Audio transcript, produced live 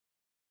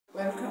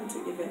Welcome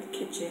to Event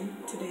Kitchen.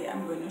 Today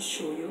I'm going to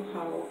show you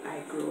how I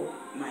grow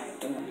my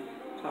own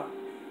pop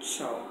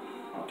chow.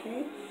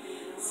 Okay,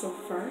 so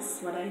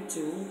first what I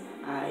do,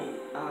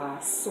 I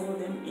sow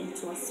them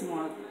into a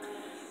small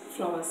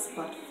flower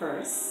spot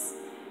first.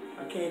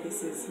 Okay,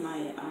 this is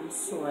my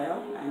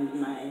soil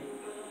and my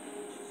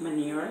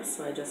manure,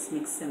 so I just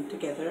mix them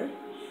together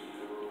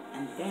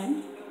and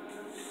then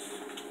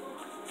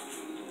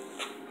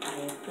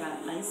I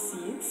plant my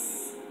seeds.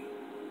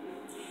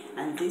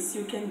 And this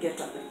you can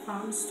get at the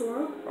farm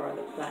store or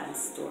the plant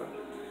store.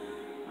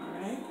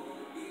 Alright,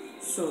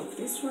 so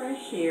this right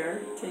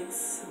here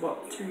takes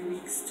about 3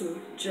 weeks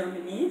to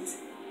germinate.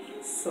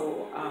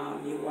 So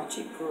you watch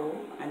it grow,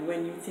 and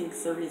when you think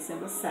it's a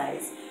reasonable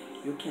size,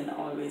 you can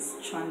always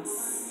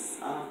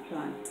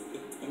transplant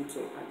it into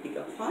a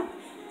bigger pot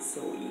so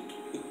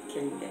it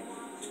can get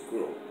to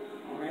grow.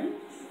 Alright,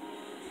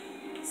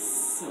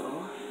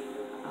 so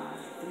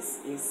this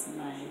is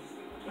my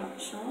pop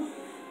chow.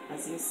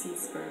 As you see,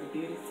 it's very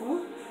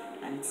beautiful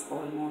and it's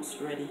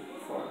almost ready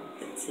for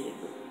the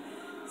table.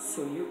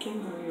 So you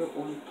can grow your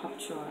own pop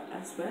chow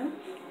as well.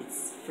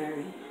 It's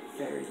very,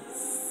 very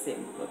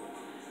simple.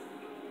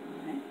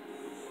 Alright.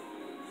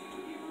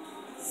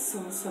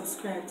 So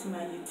subscribe to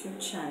my YouTube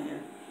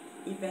channel,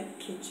 Event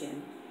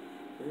Kitchen.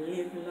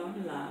 Live,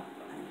 love, laugh,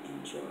 and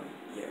enjoy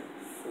your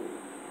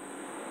food.